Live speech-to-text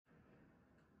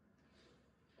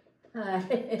Hi,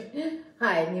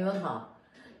 hi, 你们好.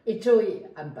 It's Joey,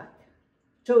 I'm back.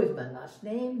 Joey is my last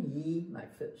name, Yi my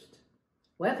first.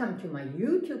 Welcome to my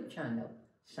YouTube channel,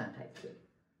 Shanghai Qing.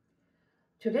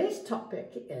 Today's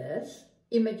topic is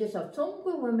Images of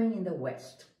Zhongguo Women in the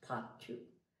West, Part 2.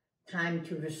 Time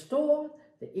to restore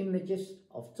the images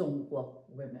of Zhongguo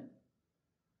women.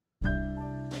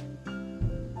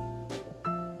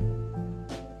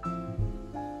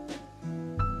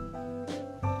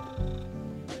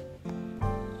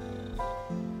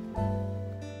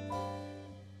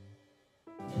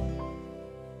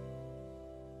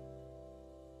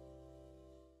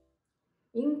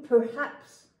 In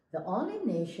perhaps the only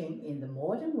nation in the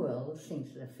modern world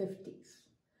since the 50s,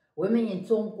 women in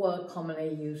Zhongguo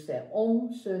commonly use their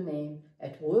own surname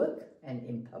at work and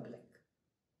in public.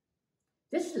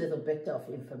 This little bit of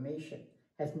information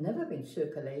has never been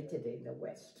circulated in the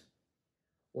West.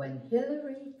 When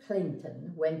Hillary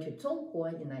Clinton went to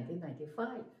Zhongguo in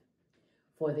 1995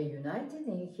 for the United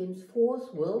Nations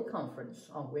Fourth World Conference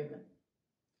on Women,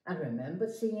 I remember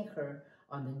seeing her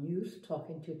on the news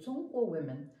talking to Zhongguo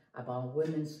women about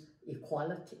women's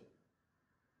equality.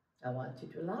 I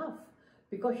wanted to laugh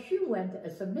because she went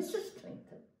as a Mrs.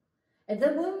 Clinton, and the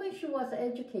women she was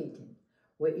educating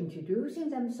were introducing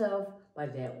themselves by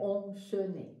their own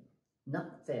surname,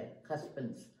 not their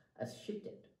husbands as she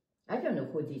did. I don't know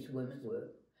who these women were,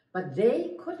 but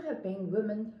they could have been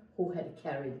women who had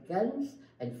carried guns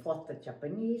and fought the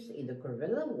Japanese in the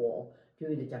guerrilla war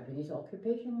during the Japanese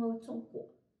occupation of Zhongguo.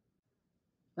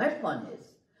 My point is,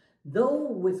 though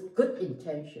with good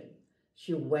intention,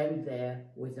 she went there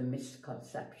with a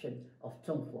misconception of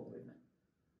Zhongguo women.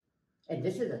 And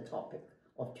this is the topic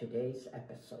of today's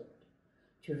episode,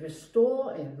 to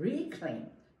restore and reclaim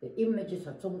the images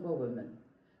of Zhongguo women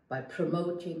by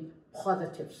promoting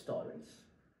positive stories.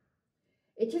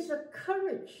 It is the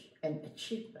courage and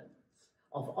achievements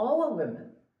of our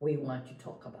women we want to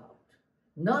talk about,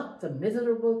 not the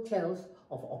miserable tales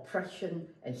of oppression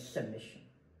and submission.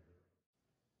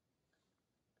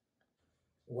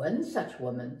 One such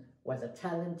woman was a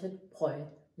talented poet,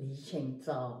 Li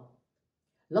Qingzhao.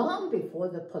 Long before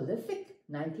the prolific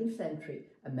 19th century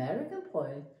American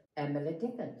poet Emily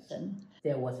Dickinson,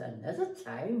 there was another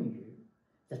Cai Yu,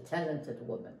 the talented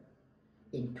woman,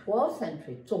 in 12th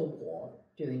century Zhongguo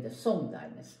during the Song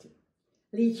dynasty.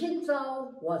 Li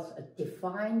Qingzhao was a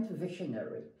defiant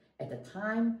visionary at a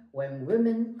time when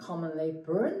women commonly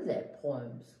burned their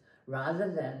poems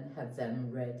rather than have them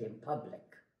read in public.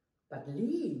 But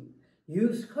Li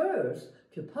used hers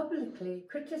to publicly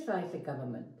criticize the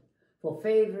government for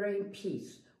favoring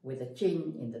peace with the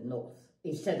Qing in the north,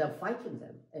 instead of fighting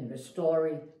them and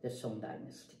restoring the Song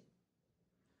dynasty.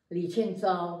 Li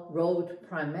Qingzhao wrote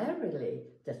primarily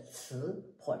the Ci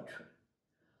poetry.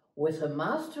 With her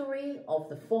mastery of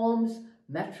the form's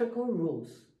metrical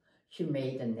rules, she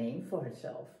made a name for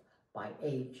herself by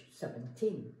age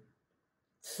 17.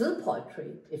 Ci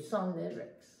poetry is song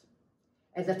lyrics.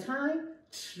 At the time,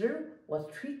 Ci was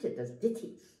treated as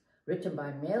ditties written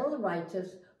by male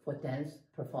writers for dance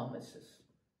performances,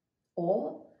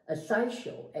 or a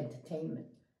sideshow entertainment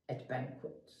at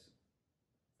banquets.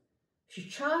 She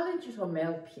challenged her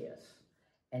male peers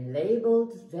and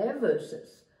labeled their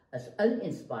verses as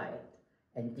uninspired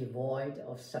and devoid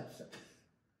of substance.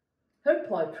 Her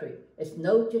poetry is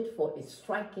noted for its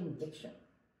striking diction.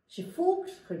 She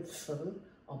focused her Ci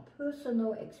on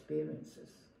personal experiences,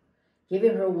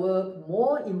 giving her work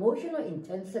more emotional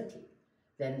intensity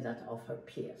than that of her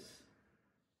peers.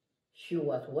 She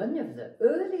was one of the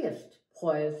earliest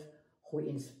poets who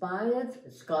inspired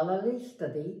scholarly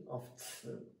study of Ci.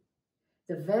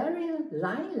 The varying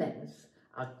line lengths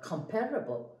are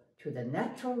comparable to the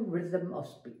natural rhythm of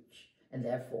speech, and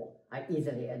therefore are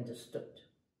easily understood.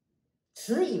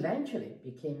 Ci eventually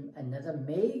became another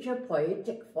major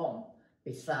poetic form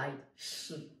beside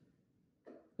Shi.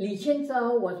 Li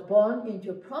Qingzhao was born into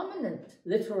a prominent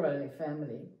literary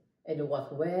family and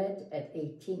was wed at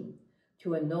 18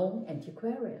 to a known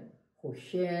antiquarian who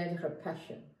shared her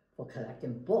passion for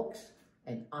collecting books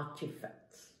and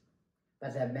artifacts.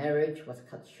 But their marriage was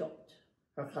cut short.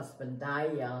 Her husband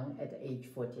died young at age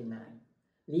 49,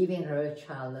 leaving her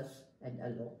childless and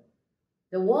alone.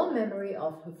 The warm memory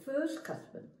of her first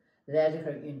husband led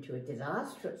her into a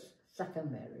disastrous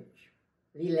second marriage.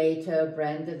 Li later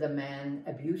branded the man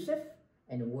abusive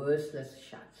and worthless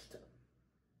shyster.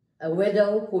 A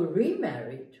widow who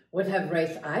remarried would have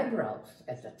raised eyebrows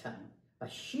at the time,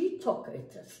 but she took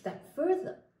it a step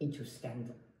further into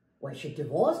scandal when she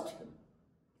divorced him.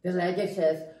 The legend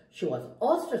says she was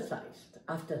ostracized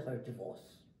after her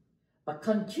divorce, but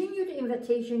continued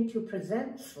invitation to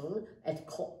present Ci at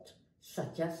court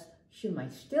suggests she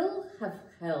might still have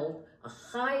held a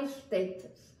high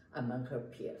status among her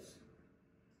peers.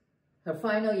 Her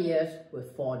final years were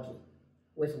foggy,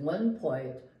 with one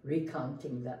poet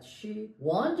recounting that she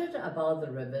wandered about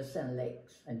the rivers and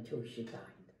lakes until she died.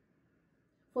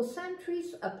 For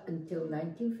centuries up until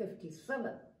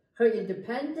 1957, her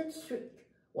independent streak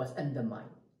was undermined,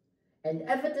 and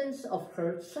evidence of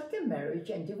her second marriage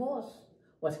and divorce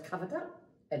was covered up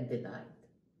and denied.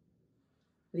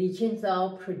 Li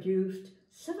Qingzhao produced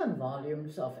 7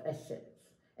 volumes of essays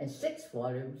and 6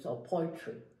 volumes of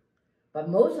poetry, but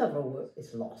most of her work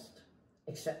is lost,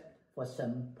 except for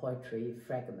some poetry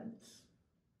fragments.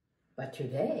 But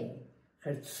today,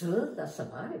 her zi that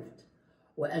survived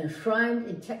were enshrined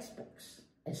in textbooks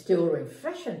and still ring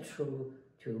fresh and true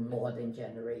to modern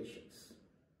generations.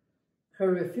 Her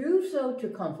refusal to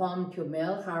conform to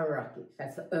male hierarchies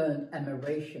has earned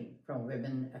admiration from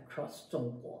women across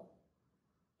Zhongguo.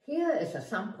 Here is a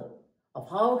sample of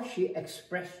how she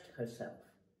expressed herself.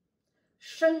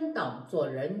 生当作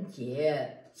人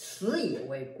杰，死以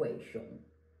为贵雄.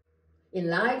 In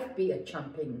life, be a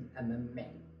champion among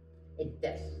men. In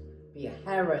death, be a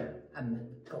heron among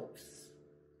ghosts.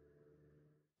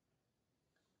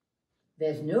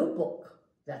 There's no book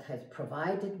that has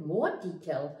provided more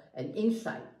detail and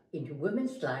insight into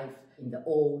women's life in the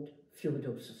old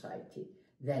feudal society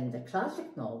than the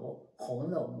classic novel Hong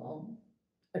Lou Meng,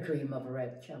 A Dream of a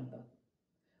Red Chamber,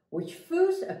 which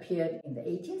first appeared in the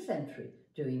 18th century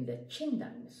during the Qing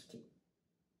dynasty.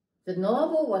 The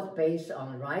novel was based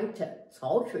on writer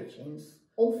Cao Xueqin's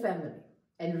own family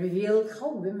and revealed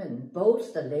how women,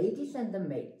 both the ladies and the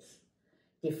maids,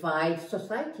 defied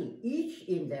society, each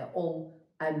in their own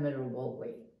admirable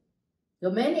way.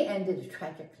 Though many ended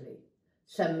tragically,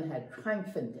 some had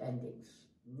triumphant endings.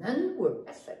 None were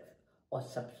passive or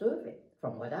subservient,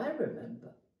 from what I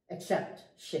remember, except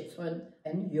Shitun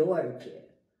and Yuerjie.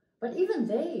 But even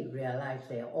they realized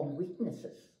their own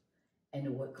weaknesses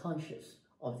and were conscious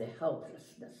of their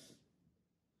helplessness.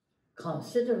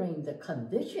 Considering the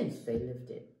conditions they lived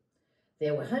in,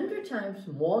 they were 100 times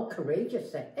more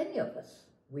courageous than any of us,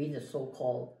 we the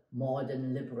so-called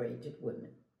modern liberated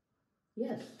women.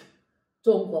 Yes,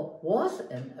 Zhongguo was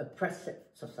an oppressive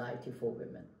society for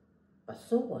women, but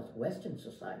so was Western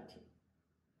society.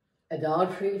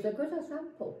 Adultery is a good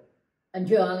example.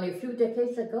 Until only a few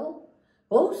decades ago,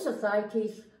 both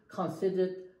societies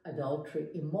considered adultery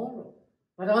immoral,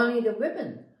 but only the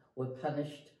women were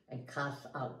punished and cast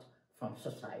out from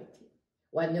society,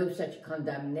 while no such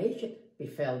condemnation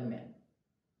befell men.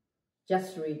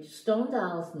 Just read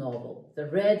Stendhal's novel, The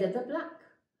Red and the Black.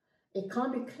 It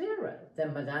can't be clearer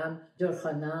than Madame de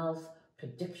Renal's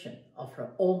prediction of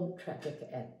her own tragic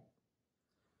end.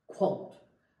 Quote,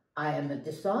 "I am a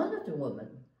dishonored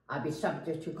woman. I'll be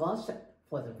subject to gossip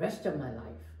for the rest of my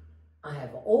life. I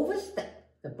have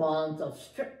overstepped the bounds of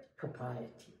strict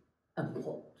propriety."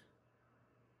 Unquote.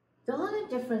 The only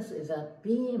difference is that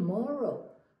being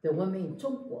immoral, the women in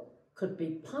Zhongguo could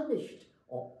be punished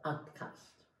or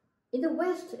outcast. In the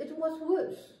West, it was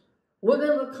worse.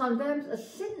 Women were condemned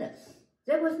as sinners.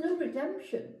 There was no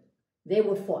redemption. They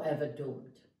were forever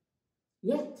doomed.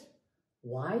 Yet,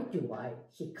 why do I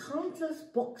see countless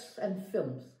books and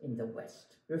films in the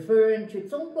West referring to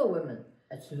Zhongguo women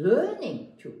as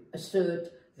learning to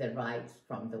assert their rights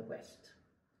from the West?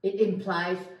 It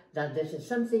implies that this is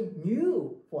something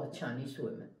new for Chinese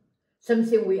women,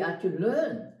 something we are to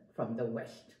learn from the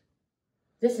West.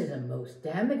 This is a most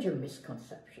damaging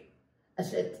misconception,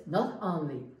 as it not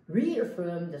only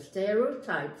reaffirms the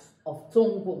stereotypes of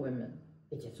Zhongguo women,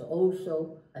 it is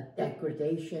also a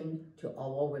degradation to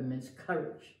our women's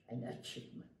courage and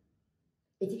achievement.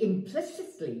 It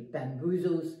implicitly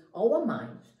bamboozles our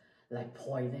minds like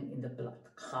poison in the blood,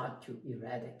 hard to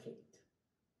eradicate.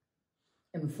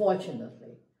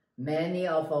 Unfortunately, many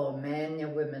of our men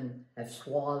and women have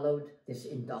swallowed this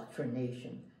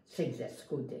indoctrination since their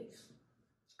school days.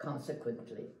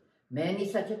 Consequently, many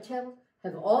such tales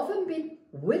have often been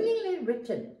willingly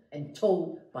written and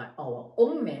told by our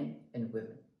own men and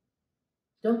women.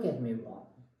 Don't get me wrong,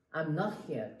 I'm not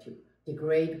here to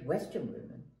degrade Western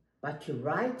women, but to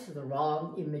right the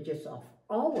wrong images of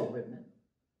our women.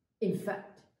 In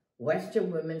fact,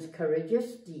 Western women's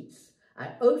courageous deeds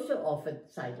are also often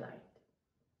sidelined.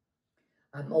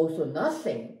 I'm also not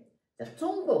saying that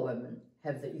Zhongguo women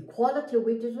have the equality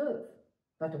we deserve,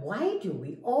 but why do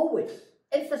we always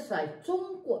emphasize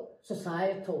Zhongguo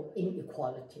societal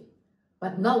inequality,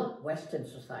 but not Western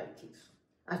societies?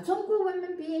 Are Zhongguo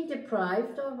women being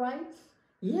deprived of rights?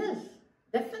 Yes,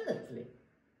 definitely.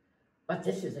 But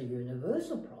this is a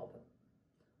universal problem.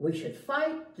 We should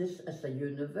fight this as a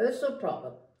universal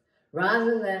problem,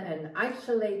 rather than an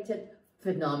isolated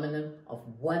phenomenon of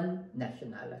one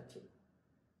nationality.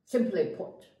 Simply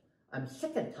put, I'm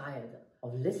sick and tired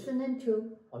of listening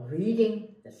to or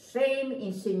reading the same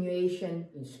insinuation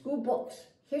in school books,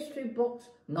 history books,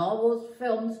 novels,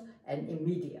 films, and in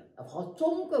media of how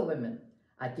Zhongguo women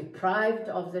are deprived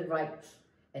of their rights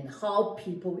and how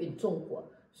people in Zhongguo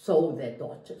sold their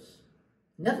daughters.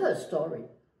 Never a story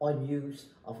or news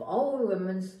of our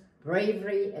women's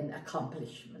bravery and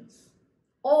accomplishments.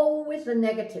 Always the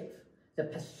negative, the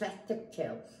pathetic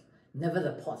tales, never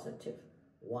the positive.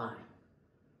 Why?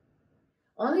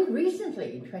 Only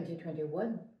recently in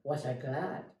 2021 was I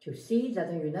glad to see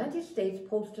that the United States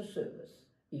Postal Service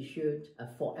issued a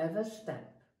forever stamp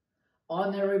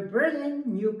honoring brilliant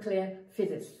nuclear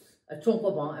physicist, a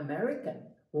Zhongguo-born American,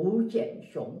 Wu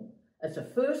Jianxiong, as the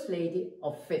First Lady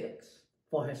of Physics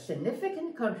for her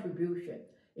significant contribution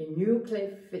in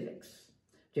nuclear physics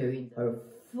during her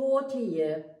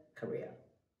 40-year career.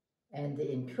 And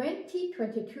in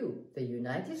 2022, the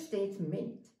United States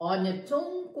Mint honored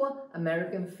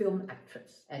Zhongguo-American film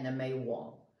actress Anna May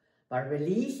Wong by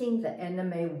releasing the Anna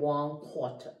May Wong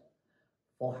Quarter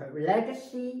for her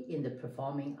legacy in the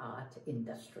performing art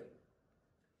industry.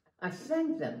 I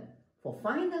thank them for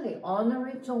finally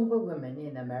honoring Zhongguo women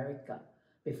in America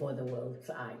before the world's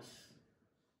eyes.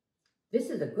 This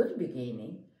is a good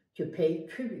beginning to pay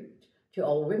tribute to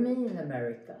our women in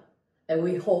America, and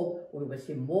we hope we will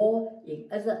see more in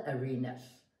other arenas,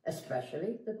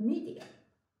 especially the media.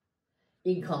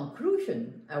 In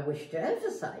conclusion, I wish to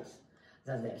emphasize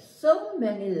that there are so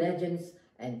many legends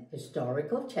and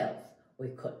historical tales we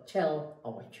could tell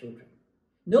our children.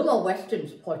 No more Western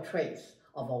portraits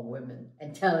of our women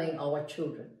and telling our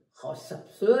children how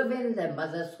subservient their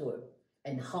mothers were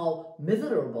and how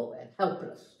miserable and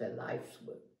helpless their lives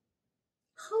were.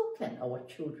 How can our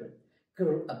children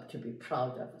grow up to be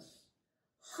proud of us?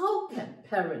 How can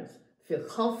parents feel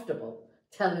comfortable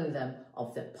telling them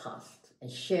of their past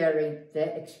and sharing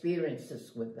their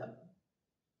experiences with them?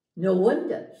 No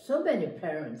wonder so many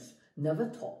parents never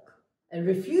talk and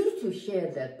refuse to share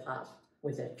their past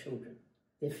with their children.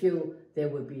 They feel they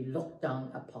will be looked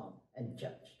down upon and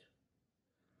judged.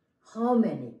 How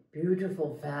many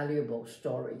beautiful, valuable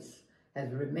stories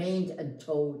have remained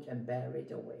untold and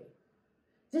buried away?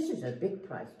 This is a big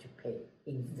price to pay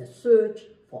in the search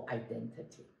for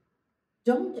identity.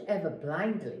 Don't ever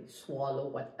blindly swallow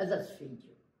what others feed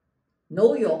you.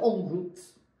 Know your own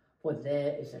roots, for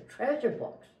there is a treasure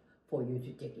box for you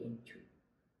to dig into.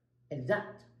 And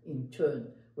that, in turn,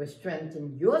 will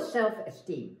strengthen your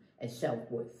self-esteem and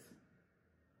self-worth.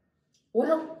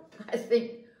 Well, I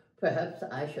think perhaps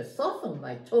I should soften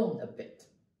my tone a bit.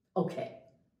 Okay,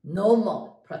 no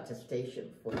more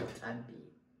protestation for the time being.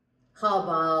 How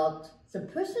about some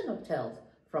personal tales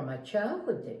from my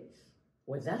childhood days?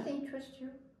 Would that interest you?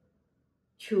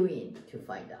 Tune in to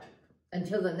find out.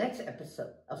 Until the next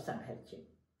episode of Shanghai Qing.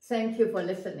 Thank you for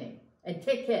listening and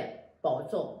take care. 保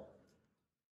重.